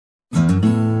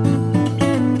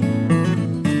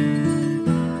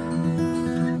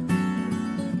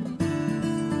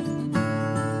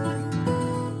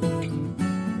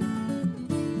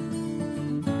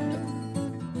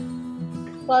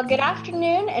Well, good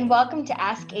afternoon and welcome to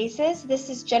Ask Aces. This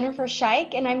is Jennifer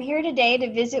Scheich, and I'm here today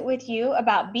to visit with you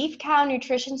about beef cow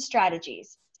nutrition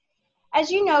strategies.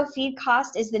 As you know, feed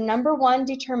cost is the #1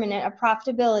 determinant of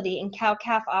profitability in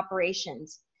cow-calf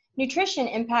operations. Nutrition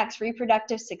impacts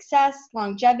reproductive success,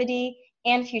 longevity,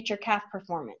 and future calf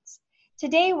performance.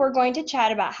 Today, we're going to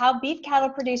chat about how beef cattle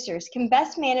producers can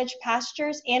best manage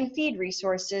pastures and feed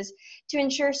resources to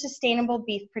ensure sustainable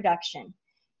beef production.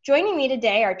 Joining me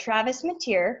today are Travis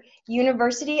Mateer,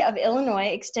 University of Illinois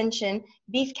Extension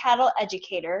beef cattle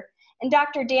educator, and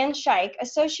Dr. Dan Scheich,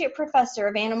 Associate Professor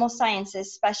of Animal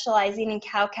Sciences specializing in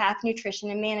cow-calf nutrition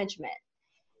and management.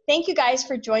 Thank you guys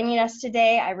for joining us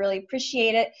today. I really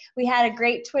appreciate it. We had a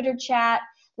great Twitter chat,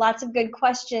 lots of good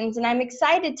questions, and I'm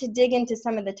excited to dig into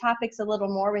some of the topics a little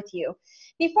more with you.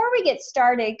 Before we get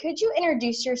started, could you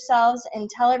introduce yourselves and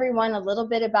tell everyone a little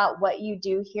bit about what you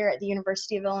do here at the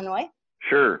University of Illinois?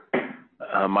 Sure.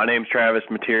 My name's Travis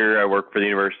Mateer. I work for the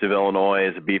University of Illinois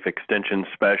as a beef extension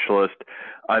specialist.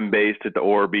 I'm based at the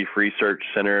Orr Beef Research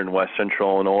Center in West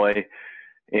Central Illinois,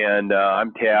 and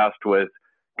I'm tasked with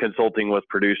consulting with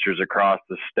producers across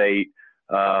the state,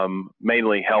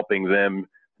 mainly helping them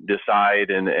decide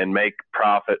and make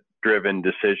profit-driven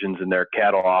decisions in their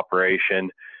cattle operation,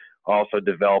 also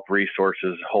develop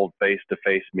resources, hold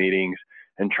face-to-face meetings,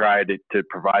 and try to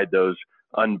provide those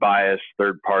unbiased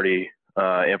third-party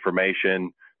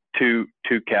information to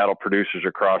cattle producers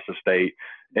across the state,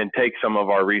 and take some of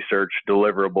our research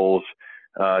deliverables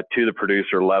to the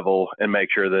producer level and make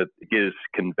sure that it is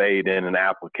conveyed in an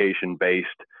application-based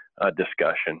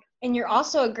discussion. And you're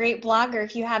also a great blogger.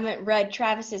 If you haven't read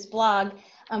Travis's blog,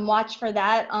 watch for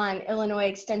that on Illinois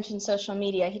Extension social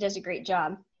media. He does a great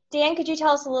job. Dan, could you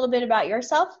tell us a little bit about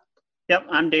yourself? Yep,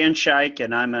 I'm Dan Scheich,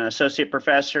 and I'm an associate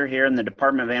professor here in the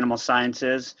Department of Animal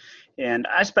Sciences, and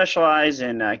I specialize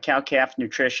in cow-calf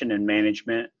nutrition and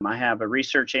management. I have a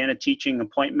research and a teaching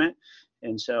appointment,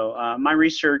 and so my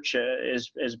research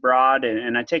is broad,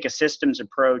 and I take a systems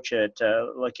approach at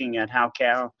looking at how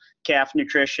cow-calf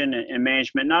nutrition and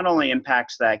management not only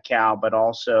impacts that cow, but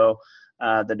also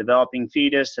the developing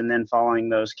fetus, and then following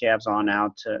those calves on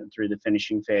out through the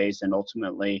finishing phase, and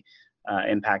ultimately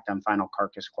impact on final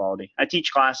carcass quality. I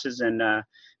teach classes in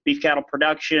beef cattle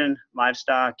production,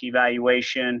 livestock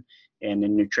evaluation, and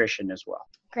in nutrition as well.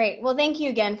 Great. Well, thank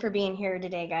you again for being here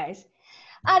today, guys.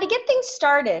 To get things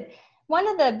started, one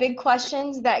of the big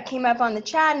questions that came up on the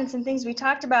chat and some things we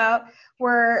talked about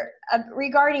were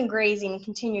regarding grazing and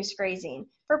continuous grazing.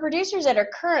 For producers that are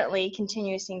currently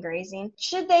continuously grazing,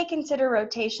 should they consider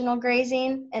rotational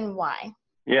grazing, and why?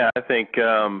 Yeah, I think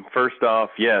first off,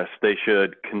 yes, they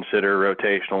should consider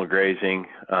rotational grazing.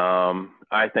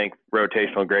 I think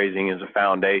rotational grazing is a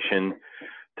foundation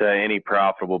to any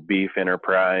profitable beef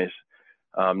enterprise.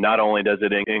 Not only does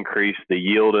it increase the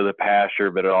yield of the pasture,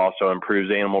 but it also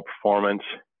improves animal performance,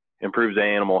 improves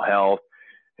animal health,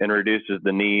 and reduces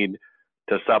the need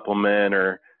to supplement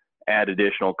or add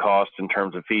additional costs in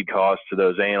terms of feed costs to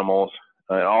those animals.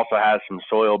 It also has some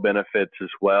soil benefits as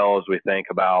well, as we think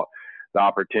about the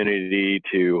opportunity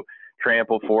to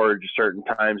trample forage certain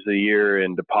times of the year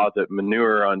and deposit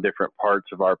manure on different parts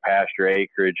of our pasture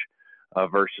acreage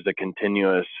versus a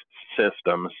continuous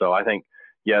system. So I think,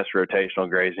 yes, rotational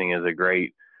grazing is a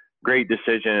great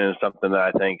decision, and something that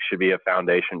I think should be a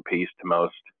foundation piece to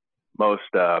most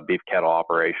beef cattle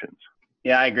operations.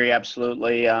 Yeah, I agree,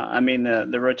 absolutely. I mean, the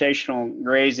rotational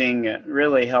grazing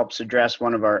really helps address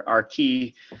one of our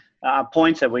key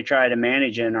points that we try to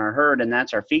manage in our herd, and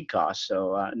that's our feed costs.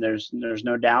 So there's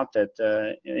no doubt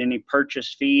that any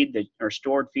purchased feed or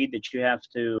stored feed that you have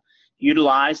to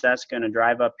utilize, that's going to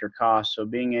drive up your costs. So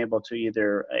being able to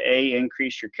either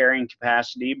increase your carrying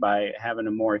capacity by having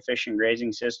a more efficient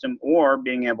grazing system, or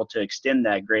being able to extend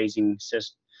that grazing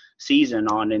season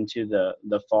on into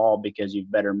the fall because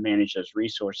you've better managed those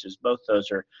resources. Both those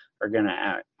are going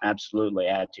to absolutely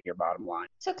add to your bottom line.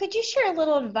 So could you share a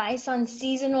little advice on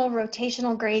seasonal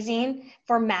rotational grazing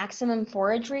for maximum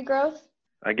forage regrowth?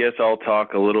 I guess I'll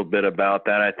talk a little bit about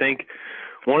that. I think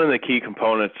one of the key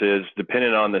components is,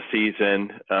 depending on the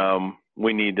season,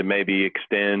 we need to maybe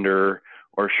extend or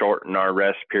shorten our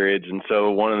rest periods. And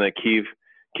so one of the key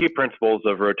principles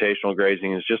of rotational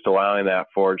grazing is just allowing that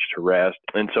forage to rest.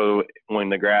 And so when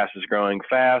the grass is growing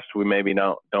fast, we maybe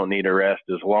don't need to rest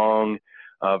as long,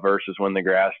 versus when the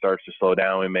grass starts to slow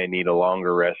down, we may need a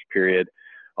longer rest period.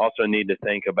 Also need to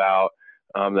think about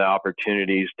the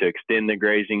opportunities to extend the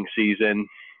grazing season.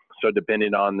 So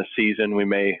depending on the season, we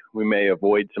may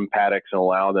avoid some paddocks and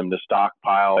allow them to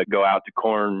stockpile, go out to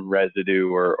corn residue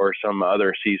or some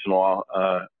other seasonal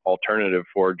alternative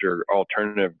forage or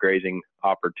alternative grazing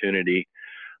opportunity.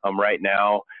 right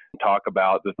now talk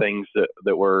about the things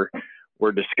that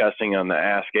we're discussing on the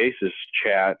Ask Aces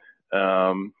chat.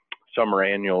 Summer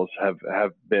annuals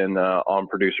have been on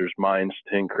producers' minds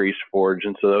to increase forage,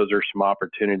 and so those are some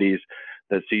opportunities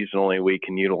that seasonally we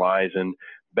can utilize and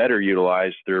better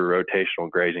utilize through a rotational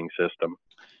grazing system.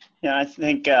 Yeah, I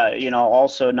think,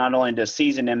 also not only does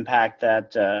season impact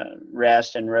that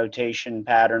rest and rotation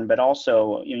pattern, but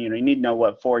also, you need to know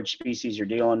what forage species you're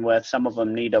dealing with. Some of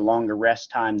them need a longer rest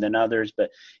time than others, but,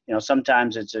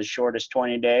 sometimes it's as short as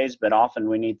 20 days, but often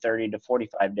we need 30 to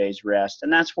 45 days rest.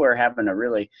 And that's where having a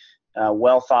really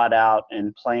well thought out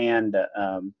and planned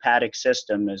paddock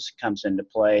system comes into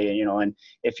play. And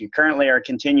if you currently are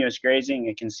continuous grazing,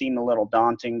 it can seem a little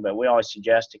daunting, but we always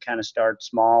suggest to kind of start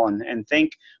small and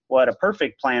think what a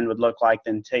perfect plan would look like,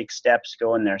 then take steps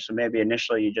going there. So maybe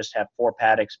initially you just have 4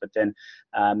 paddocks, but then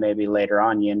maybe later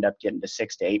on you end up getting to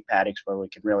 6 to 8 paddocks, where we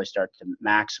can really start to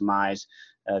maximize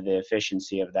the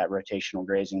efficiency of that rotational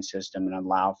grazing system and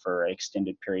allow for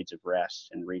extended periods of rest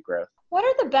and regrowth. What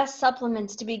are the best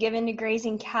supplements to be given to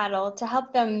grazing cattle to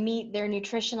help them meet their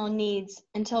nutritional needs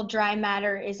until dry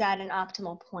matter is at an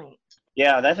optimal point?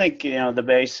 Yeah, I think, the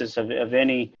basis of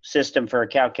any system for a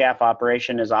cow-calf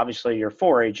operation is obviously your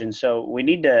forage. And so we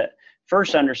need to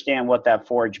first understand what that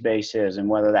forage base is, and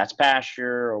whether that's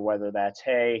pasture or whether that's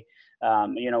hay.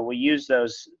 We use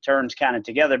those terms kind of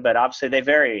together, but obviously they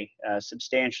vary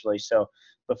substantially. So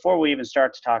before we even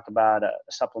start to talk about a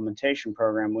supplementation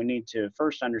program, we need to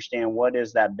first understand what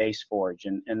is that base forage.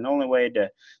 And the only way to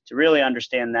really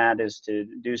understand that is to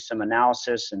do some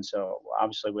analysis. And so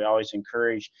obviously we always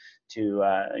encourage to,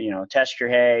 test your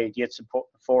hay, get some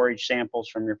forage samples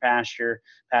from your pasture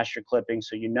clippings,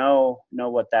 so you know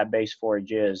what that base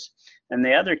forage is. And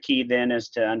the other key then is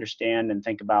to understand and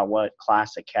think about what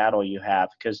class of cattle you have,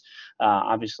 because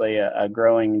obviously a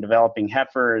growing, developing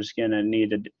heifer is going to need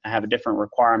to have a different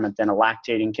requirement than a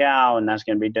lactating cow, and that's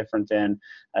going to be different than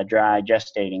a dry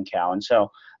gestating cow. And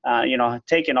so,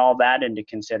 taking all that into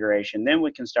consideration, then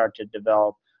we can start to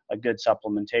develop a good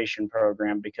supplementation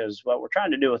program, because what we're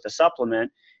trying to do with a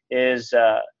supplement is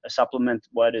a supplement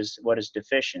what is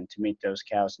deficient to meet those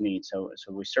cows' needs. So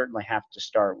we certainly have to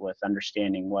start with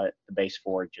understanding what the base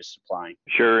forage is supplying.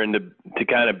 Sure, and to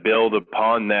kind of build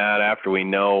upon that, after we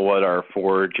know what our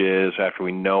forage is, after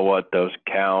we know what those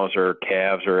cows or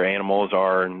calves or animals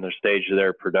are in the stage of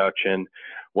their production,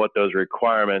 what those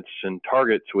requirements and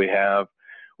targets we have,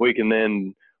 we can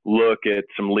then look at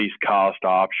some least cost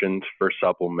options for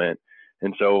supplement.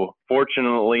 And so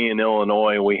fortunately in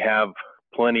Illinois, we have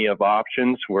plenty of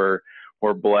options. We're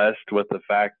blessed with the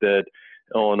fact that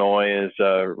Illinois is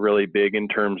really big in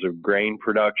terms of grain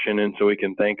production. And so we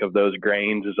can think of those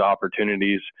grains as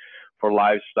opportunities for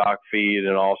livestock feed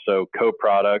and also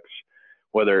co-products,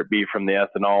 whether it be from the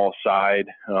ethanol side.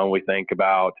 We think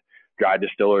about dry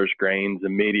distillers grains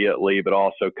immediately, but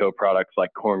also co-products like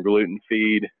corn gluten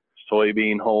feed,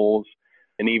 soybean hulls,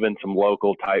 and even some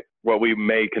local type, what we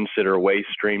may consider waste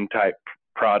stream type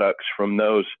products from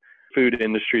those food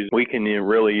industries. We can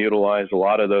really utilize a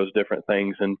lot of those different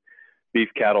things in beef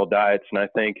cattle diets. And I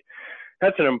think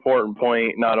that's an important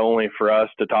point, not only for us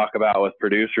to talk about with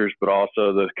producers, but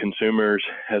also the consumers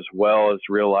as well, as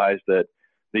realize that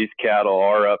these cattle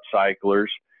are upcyclers.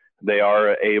 They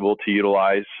are able to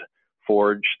utilize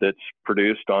forage that's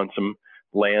produced on some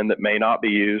land that may not be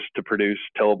used to produce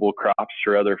tillable crops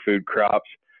or other food crops.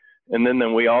 And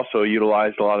then we also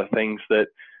utilize a lot of things that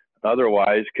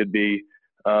otherwise could be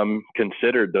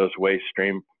considered those waste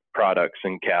stream products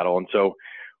in cattle. And so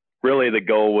really the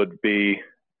goal would be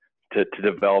to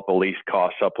develop a least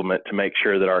cost supplement to make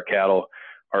sure that our cattle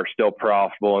are still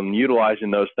profitable, and utilizing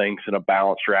those things in a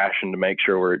balanced ration to make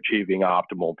sure we're achieving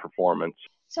optimal performance.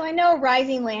 So I know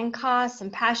rising land costs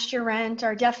and pasture rent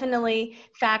are definitely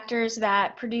factors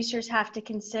that producers have to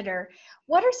consider.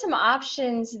 What are some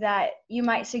options that you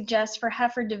might suggest for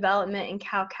heifer development in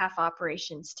cow-calf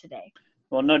operations today?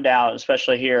 Well, no doubt,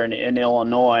 especially here in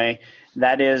Illinois,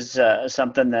 that is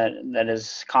something that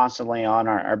is constantly on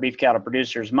our beef cattle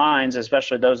producers' minds,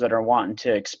 especially those that are wanting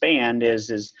to expand, is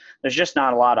there's just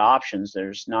not a lot of options.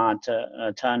 There's not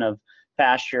a ton of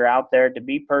pasture out there to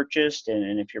be purchased,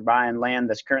 and if you're buying land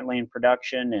that's currently in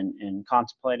production and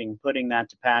contemplating putting that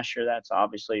to pasture, that's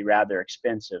obviously rather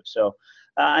expensive. So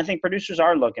I think producers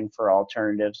are looking for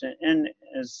alternatives, and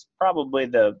is probably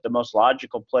the most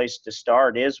logical place to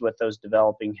start is with those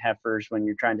developing heifers when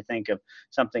you're trying to think of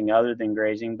something other than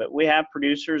grazing. But we have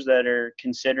producers that are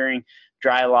considering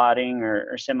dry lotting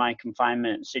or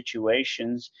semi-confinement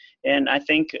situations. And I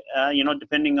think,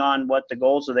 depending on what the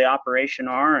goals of the operation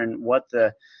are and what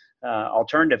the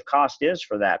alternative cost is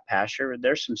for that pasture,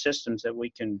 there's some systems that we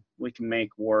can make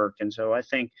work. And so I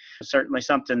think certainly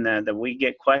something that we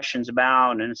get questions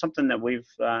about, and it's something that we've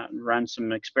run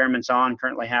some experiments on,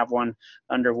 currently have one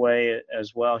underway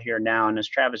as well here now. And as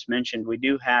Travis mentioned, we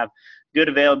do have good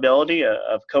availability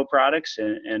of co-products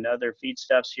and other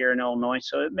feedstuffs here in Illinois,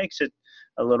 so it makes it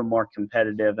a little more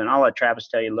competitive. And I'll let Travis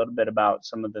tell you a little bit about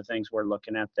some of the things we're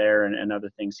looking at there and other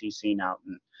things he's seen out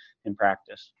in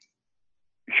practice.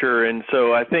 Sure. And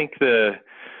so I think the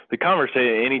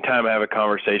conversation, anytime I have a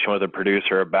conversation with a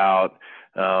producer about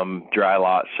dry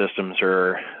lot systems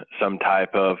or some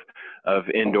type of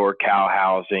indoor cow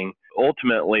housing,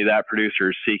 ultimately that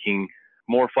producer is seeking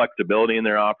more flexibility in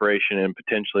their operation and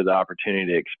potentially the opportunity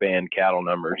to expand cattle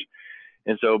numbers.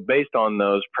 And so based on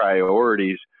those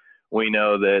priorities, we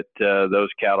know that those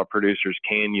cattle producers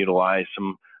can utilize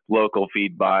some local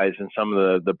feed buys and some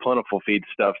of the plentiful feed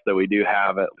stuffs that we do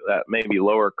have at maybe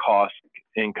lower cost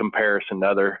in comparison to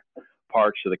other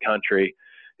parts of the country.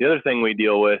 The other thing we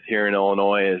deal with here in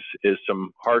Illinois is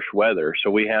some harsh weather. So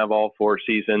we have all 4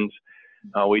 seasons.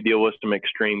 We deal with some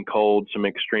extreme cold, some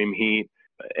extreme heat,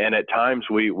 and at times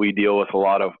we deal with a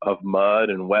lot of mud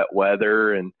and wet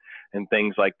weather and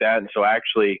things like that. And so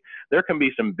actually there can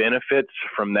be some benefits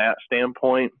from that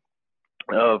standpoint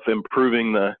of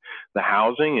improving the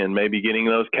housing and maybe getting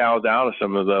those cows out of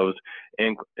some of those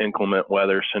inclement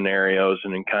weather scenarios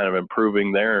and in kind of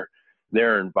improving their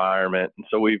environment. And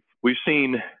so we've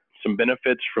seen some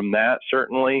benefits from that,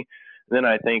 certainly. And then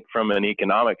I think from an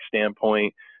economic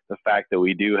standpoint, the fact that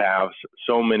we do have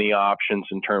so many options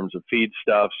in terms of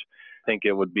feedstuffs, I think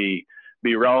it would be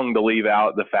wrong to leave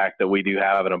out the fact that we do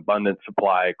have an abundant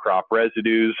supply of crop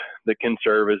residues that can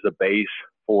serve as a base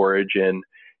forage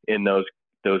in those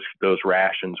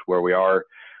rations where we are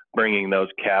bringing those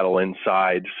cattle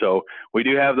inside. So we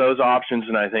do have those options,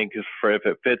 and I think if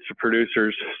it fits the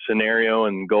producer's scenario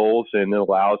and goals and it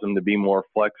allows them to be more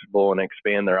flexible and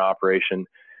expand their operation,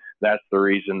 that's the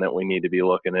reason that we need to be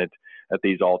looking at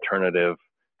these alternative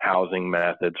housing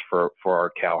methods for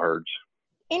our cow herds.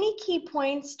 Any key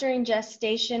points during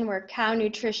gestation where cow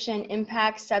nutrition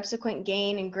impacts subsequent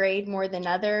gain and grade more than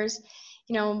others?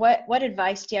 What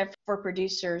advice do you have for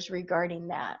producers regarding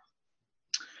that?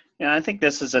 Yeah, I think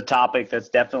this is a topic that's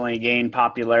definitely gained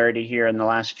popularity here in the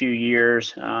last few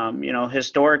years.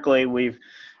 Historically, we've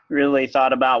really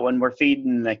thought about when we're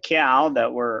feeding the cow that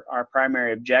our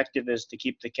primary objective is to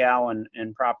keep the cow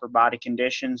in proper body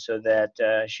condition so that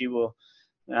she will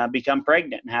become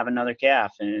pregnant and have another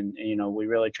calf. And we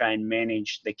really try and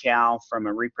manage the cow from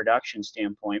a reproduction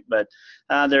standpoint. But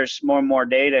there's more and more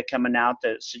data coming out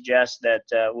that suggests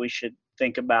that we should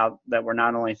think about that we're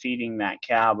not only feeding that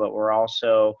cow, but we're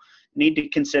also need to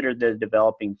consider the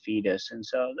developing fetus. And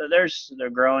so there's the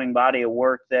growing body of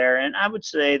work there. And I would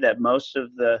say that most of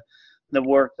the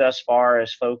work thus far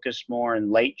is focused more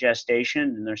in late gestation.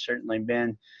 And there's certainly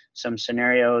been some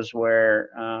scenarios where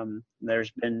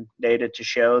there's been data to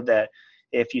show that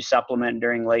if you supplement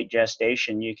during late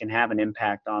gestation, you can have an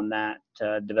impact on that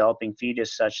developing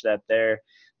fetus such that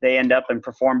they end up and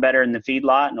perform better in the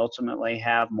feedlot and ultimately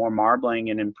have more marbling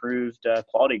and improved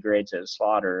quality grades at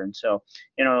slaughter. And so,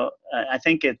 I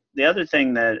think the other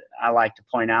thing that I like to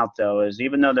point out, though, is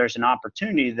even though there's an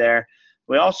opportunity there,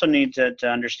 we also need to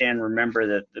understand and remember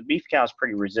that the beef cow is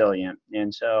pretty resilient.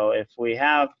 And so if we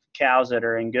have cows that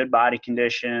are in good body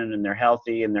condition and they're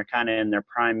healthy and they're kind of in their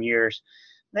prime years,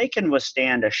 they can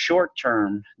withstand a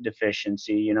short-term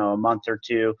deficiency, a month or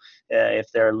two.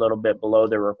 If they're a little bit below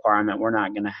their requirement, we're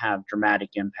not going to have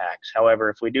dramatic impacts. However,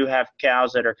 if we do have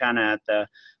cows that are kind of at the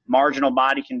marginal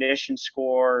body condition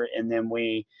score, and then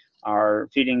we are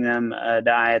feeding them a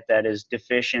diet that is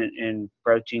deficient in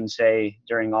protein, say,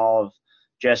 during all of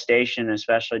gestation,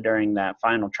 especially during that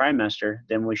final trimester,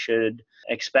 then we should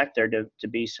expect there to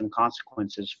be some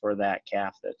consequences for that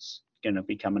calf that's going to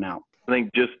be coming out. I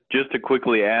think just to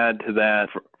quickly add to that,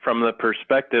 from the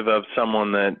perspective of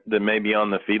someone that may be on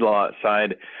the feedlot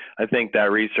side, I think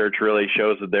that research really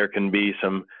shows that there can be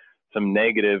some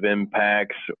negative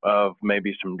impacts of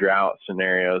maybe some drought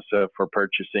scenarios. So if we're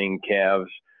purchasing calves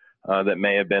that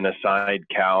may have been assigned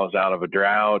cows out of a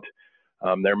drought,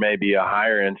 there may be a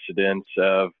higher incidence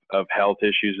of health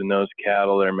issues in those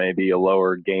cattle. There may be a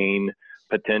lower gain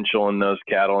potential in those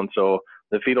cattle. And so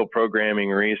the fetal programming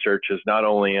research has not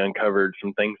only uncovered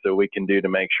some things that we can do to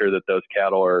make sure that those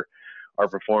cattle are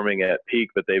performing at peak,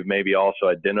 but they've maybe also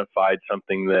identified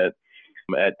something that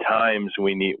at times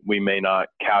we may not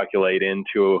calculate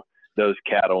into those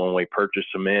cattle when we purchase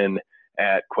them in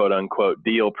at quote unquote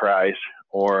deal price,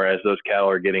 or as those cattle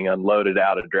are getting unloaded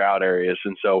out of drought areas.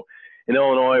 And so in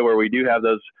Illinois, where we do have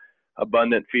those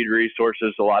abundant feed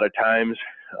resources, a lot of times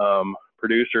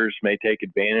producers may take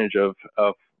advantage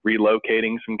of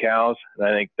relocating some cows. And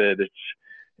I think that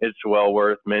it's well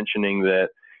worth mentioning that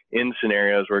in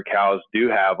scenarios where cows do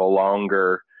have a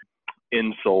longer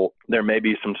insult, there may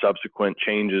be some subsequent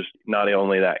changes, not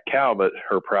only that cow, but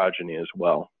her progeny as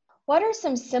well. What are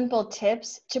some simple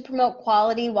tips to promote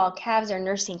quality while calves are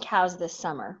nursing cows this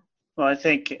summer? Well, I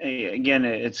think, again,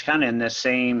 it's kind of in the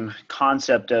same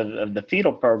concept of the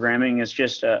fetal programming. It's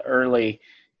just early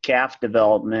calf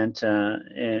development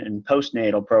and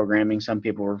postnatal programming, some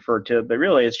people refer to it, but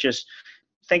really it's just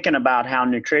thinking about how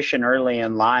nutrition early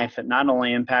in life, it not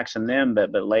only impacts on them,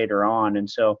 but later on. And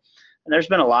so there's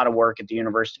been a lot of work at the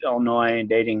University of Illinois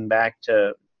dating back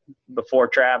to before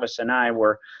Travis and I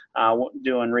were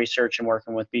doing research and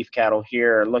working with beef cattle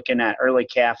here, looking at early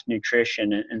calf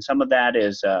nutrition. And some of that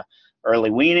is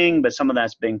early weaning, but some of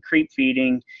that's been creep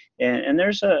feeding. And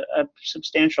there's a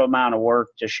substantial amount of work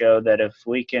to show that if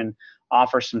we can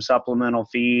offer some supplemental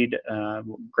feed,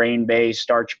 grain-based,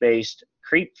 starch-based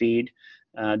creep feed,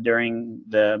 during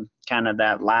the kind of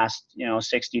that last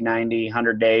 60, 90,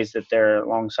 100 days that they're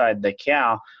alongside the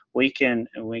cow, we can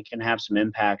have some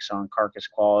impacts on carcass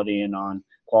quality and on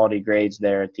quality grades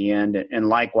there at the end. And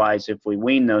likewise, if we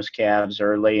wean those calves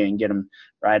early and get them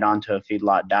right onto a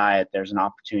feedlot diet, there's an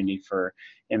opportunity for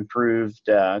improved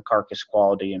carcass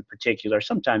quality in particular,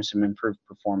 sometimes some improved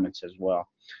performance as well.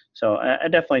 So I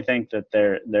definitely think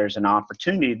that there's an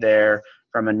opportunity there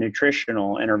from a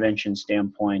nutritional intervention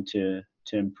standpoint to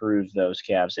improve those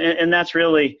calves. And that's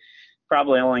really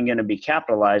probably only going to be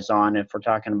capitalized on if we're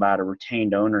talking about a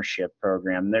retained ownership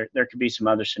program. There could be some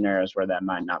other scenarios where that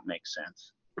might not make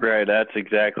sense. Right, that's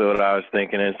exactly what I was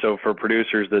thinking. And so for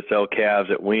producers that sell calves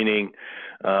at weaning,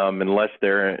 unless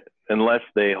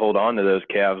they hold on to those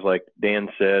calves, like Dan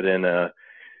said, in a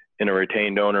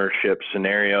retained ownership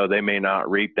scenario, they may not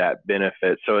reap that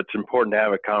benefit. So it's important to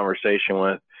have a conversation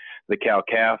with the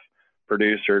cow-calf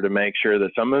producer to make sure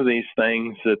that some of these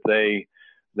things that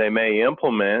they may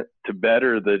implement to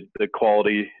better the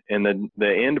quality and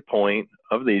the end point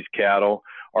of these cattle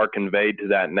are conveyed to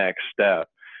that next step.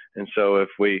 And so if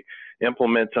we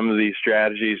implement some of these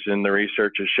strategies, and the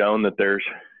research has shown that there's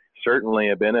certainly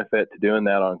a benefit to doing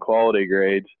that on quality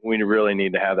grades, we really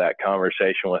need to have that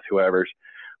conversation with whoever's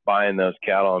buying those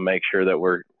cattle and make sure that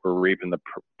we're reaping the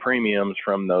premiums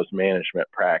from those management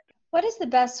practices. What is the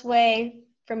best way,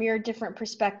 from your different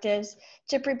perspectives,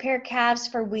 to prepare calves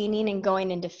for weaning and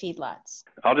going into feedlots?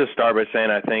 I'll just start by saying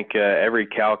I think every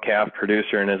cow-calf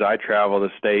producer, and as I travel the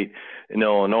state in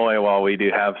Illinois, while we do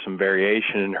have some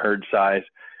variation in herd size,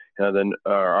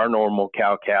 our normal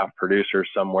cow-calf producer is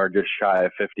somewhere just shy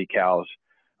of 50 cows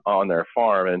on their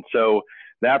farm. And so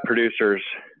that producer's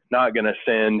not going to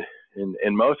send,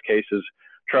 in most cases,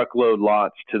 truckload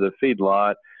lots to the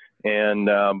feedlot. And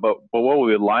but what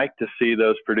we would like to see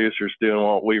those producers do, and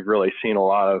what we've really seen a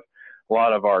lot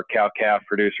of our cow-calf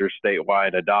producers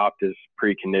statewide adopt, is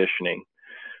preconditioning.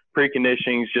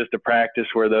 Preconditioning is just a practice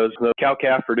where those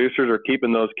cow-calf producers are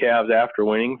keeping those calves after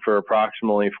weaning for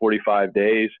approximately 45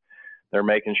 days. They're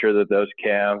making sure that those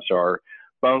calves are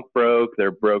bunk broke,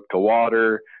 they're broke to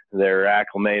water, they're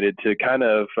acclimated to kind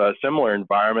of a similar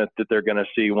environment that they're going to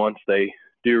see once they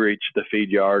do reach the feed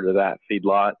yard or that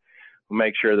feedlot. We'll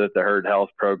make sure that the herd health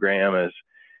program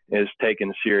is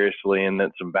taken seriously, and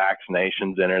that some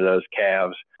vaccinations enter those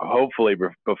calves, hopefully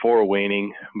before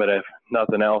weaning, but if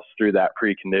nothing else, through that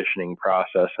preconditioning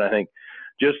process. And I think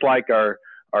just like our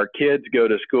kids go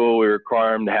to school, we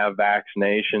require them to have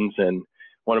vaccinations, and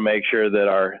want to make sure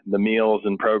that the meals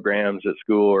and programs at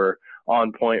school are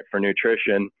on point for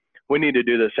nutrition. We need to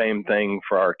do the same thing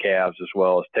for our calves as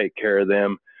well, as take care of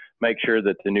them, make sure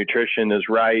that the nutrition is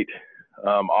right,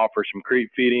 offer some creep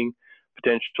feeding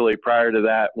potentially prior to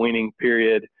that weaning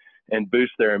period, and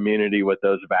boost their immunity with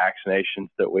those vaccinations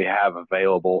that we have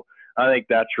available. I think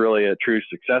that's really a true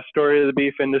success story of the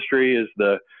beef industry, is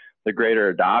the greater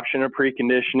adoption of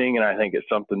preconditioning, and I think it's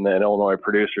something that Illinois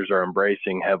producers are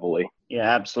embracing heavily. Yeah,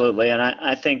 absolutely. And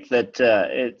I think that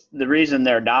the reason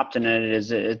they're adopting it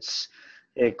is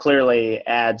it clearly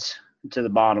adds to the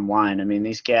bottom line. I mean,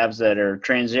 these calves that are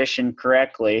transitioned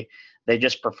correctly, they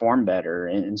just perform better.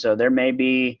 And so there may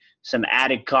be some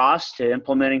added cost to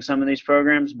implementing some of these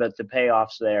programs, but the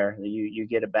payoff's there. You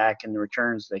get it back in the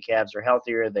returns. The calves are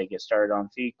healthier. They get started on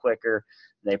feed quicker.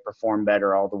 They perform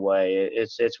better all the way.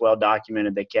 It's well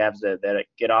documented that calves that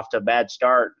get off to a bad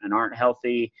start and aren't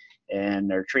healthy, and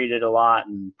they're treated a lot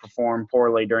and perform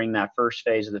poorly during that first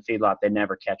phase of the feedlot, they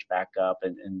never catch back up,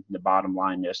 and the bottom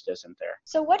line just isn't there.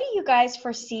 So what do you guys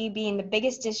foresee being the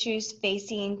biggest issues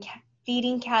facing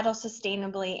feeding cattle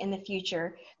sustainably in the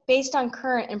future, based on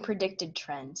current and predicted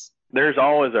trends? There's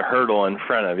always a hurdle in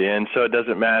front of you. And so it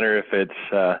doesn't matter if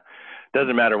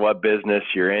doesn't matter what business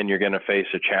you're in, you're going to face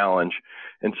a challenge.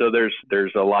 And so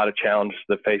there's a lot of challenges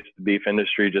that face the beef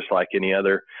industry, just like any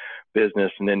other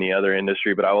business and any other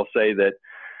industry. But I will say that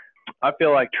I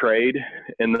feel like trade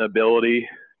and the ability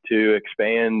to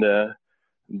expand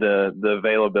the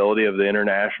availability of the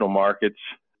international markets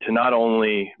to not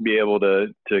only be able to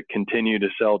continue to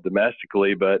sell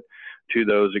domestically, but to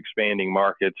those expanding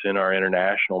markets in our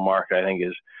international market, I think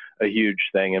is a huge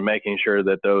thing. And making sure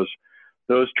that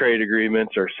those trade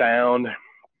agreements are sound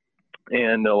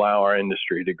and allow our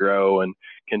industry to grow and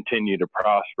continue to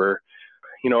prosper.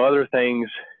 Other things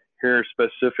here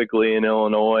specifically in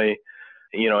Illinois,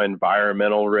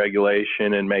 environmental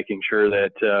regulation and making sure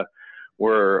that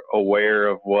we're aware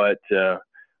of what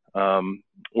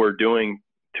we're doing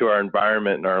to our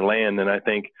environment and our land. And I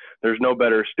think there's no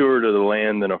better steward of the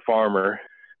land than a farmer.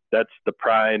 That's the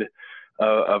pride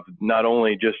of not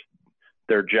only just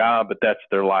their job, but that's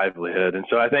their livelihood. And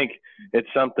so I think it's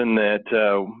something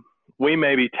that we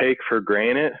maybe take for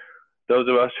granted, those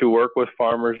of us who work with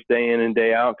farmers day in and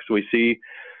day out, because we see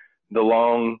the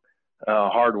long,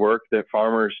 hard work that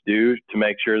farmers do to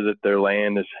make sure that their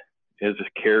land is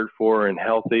cared for and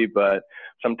healthy. But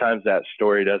sometimes that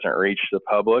story doesn't reach the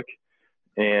public,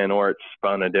 or it's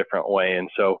spun a different way. And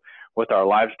so with our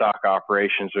livestock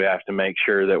operations, we have to make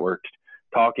sure that we're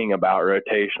talking about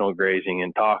rotational grazing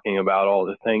and talking about all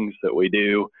the things that we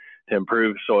do to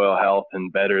improve soil health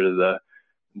and better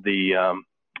the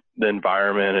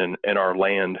environment and our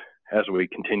land as we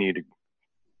continue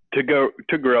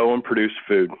to grow and produce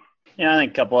food. Yeah, I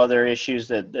think a couple other issues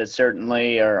that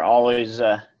certainly are always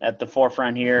at the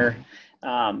forefront here.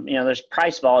 There's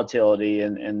price volatility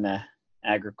in the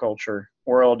agriculture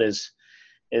world is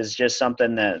just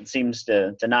something that seems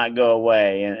to not go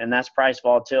away. And that's price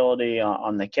volatility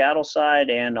on the cattle side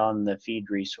and on the feed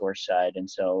resource side. And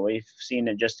so we've seen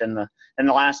it just in the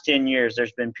last 10 years,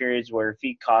 there's been periods where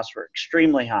feed costs were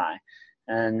extremely high.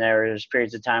 And there's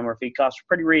periods of time where feed costs were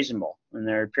pretty reasonable. And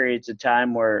there are periods of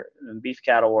time where beef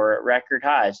cattle were at record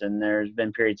highs. And there's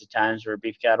been periods of times where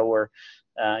beef cattle were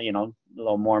a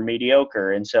little more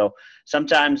mediocre. And so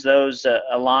sometimes those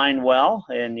align well,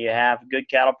 and you have good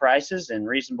cattle prices and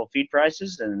reasonable feed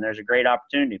prices, and there's a great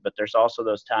opportunity. But there's also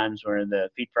those times where the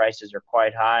feed prices are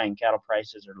quite high and cattle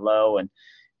prices are low, and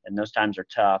those times are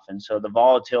tough. And so the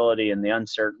volatility and the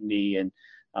uncertainty and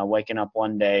waking up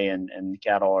one day and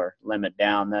cattle are limit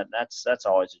down, that's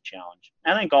always a challenge.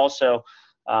 I think also,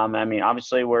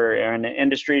 obviously we're in the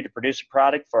industry to produce a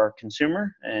product for our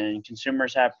consumer, and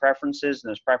consumers have preferences, and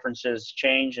those preferences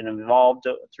change and evolved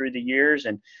through the years.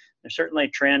 And there's certainly a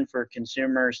trend for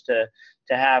consumers to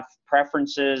have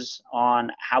preferences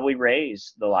on how we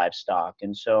raise the livestock.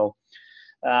 And so,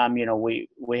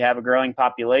 we have a growing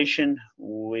population.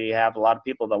 We have a lot of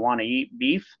people that want to eat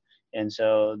beef. And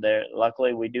so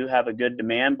luckily we do have a good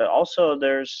demand, but also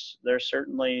there's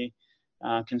certainly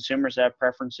consumers have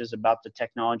preferences about the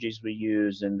technologies we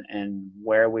use and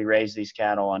where we raise these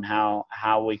cattle and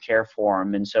how we care for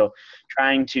them. And so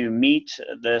trying to meet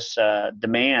this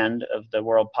demand of the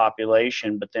world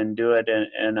population, but then do it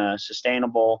in a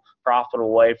sustainable,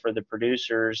 profitable way for the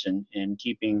producers and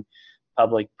keeping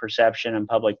public perception and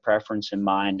public preference in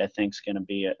mind, I think is going to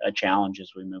be a challenge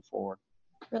as we move forward.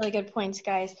 Really good points,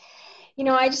 guys.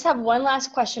 I just have one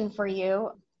last question for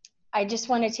you. I just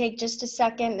want to take just a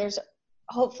second.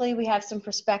 Hopefully we have some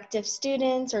prospective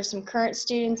students or some current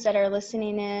students that are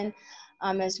listening in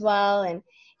as well. And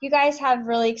you guys have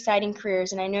really exciting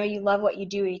careers, and I know you love what you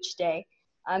do each day.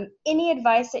 Any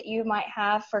advice that you might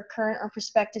have for current or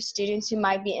prospective students who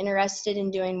might be interested in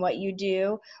doing what you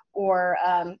do or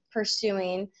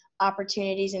pursuing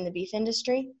opportunities in the beef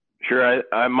industry? Sure.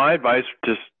 My advice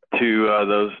just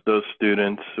to those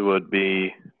students would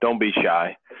be, don't be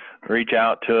shy. Reach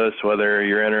out to us, whether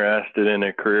you're interested in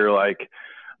a career like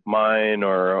mine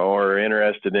or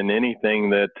interested in anything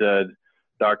that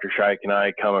Dr. Scheich and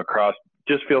I come across.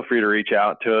 Just feel free to reach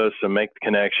out to us and make the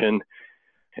connection.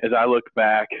 As I look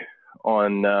back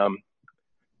on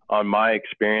my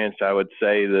experience, I would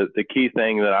say that the key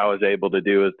thing that I was able to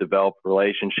do is develop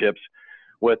relationships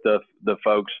with the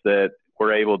folks that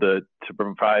were able to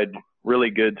provide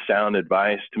really good sound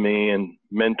advice to me and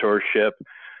mentorship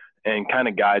and kind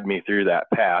of guide me through that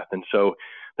path. And so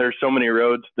there's so many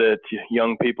roads that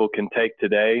young people can take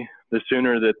today. The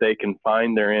sooner that they can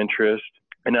find their interest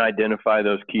and identify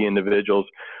those key individuals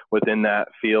within that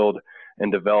field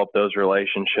and develop those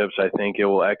relationships, I think it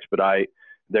will expedite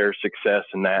their success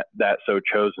in that so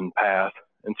chosen path.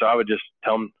 And so I would just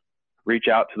tell them, reach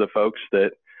out to the folks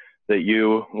that that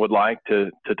you would like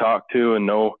to talk to and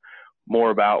know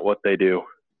more about what they do?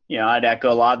 Yeah, I'd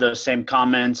echo a lot of those same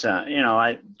comments.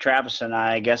 Travis and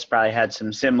I guess probably had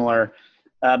some similar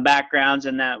backgrounds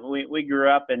in that we grew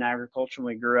up in agriculture.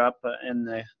 We grew up in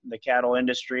the cattle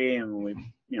industry, and we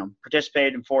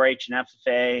participated in 4-H and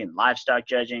FFA and livestock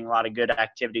judging, a lot of good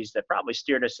activities that probably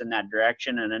steered us in that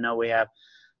direction. And I know we have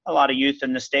a lot of youth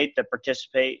in the state that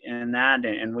participate in that,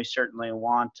 and we certainly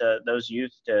want those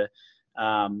youth to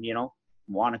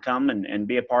want to come and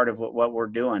be a part of what we're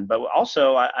doing. But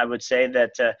also, I would say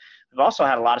that we've also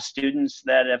had a lot of students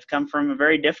that have come from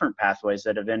very different pathways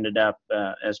that have ended up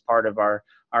as part of our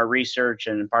research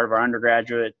and part of our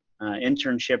undergraduate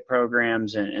internship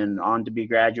programs, and on to be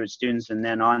graduate students, and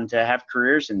then on to have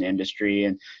careers in the industry,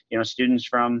 and students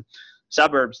from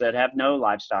suburbs that have no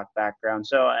livestock background.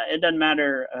 So it doesn't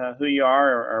matter who you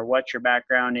are or what your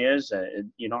background is.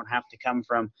 You don't have to come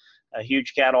from a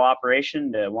huge cattle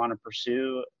operation to want to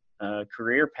pursue a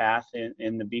career path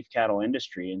in the beef cattle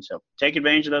industry. And so take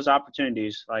advantage of those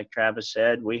opportunities. Like Travis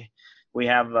said, we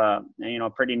have a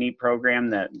pretty neat program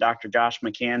that Dr. Josh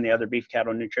McCann, the other beef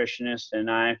cattle nutritionist,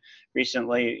 and I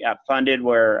recently got funded,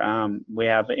 where we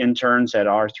have interns at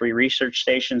our 3 research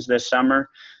stations this summer.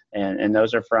 And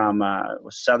those are from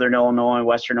Southern Illinois,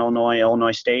 Western Illinois,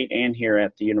 Illinois State, and here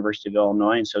at the University of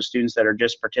Illinois. And so students that are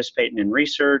just participating in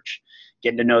research,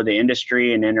 getting to know the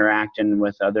industry, and interacting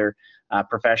with other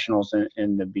professionals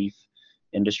in the beef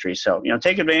industry. So,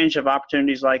 take advantage of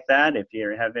opportunities like that. If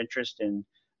you have interest in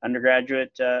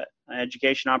undergraduate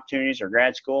education opportunities or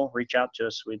grad school, reach out to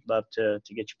us. We'd love to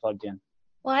get you plugged in.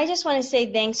 Well, I just want to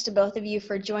say thanks to both of you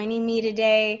for joining me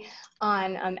today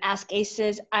on Ask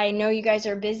ACES. I know you guys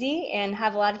are busy and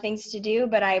have a lot of things to do,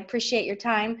 but I appreciate your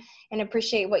time and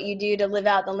appreciate what you do to live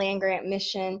out the land-grant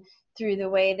mission through the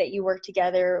way that you work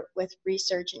together with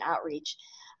research and outreach.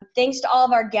 Thanks to all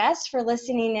of our guests for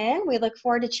listening in. We look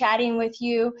forward to chatting with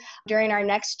you during our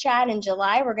next chat in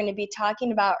July. We're going to be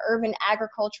talking about urban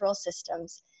agricultural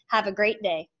systems. Have a great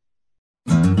day.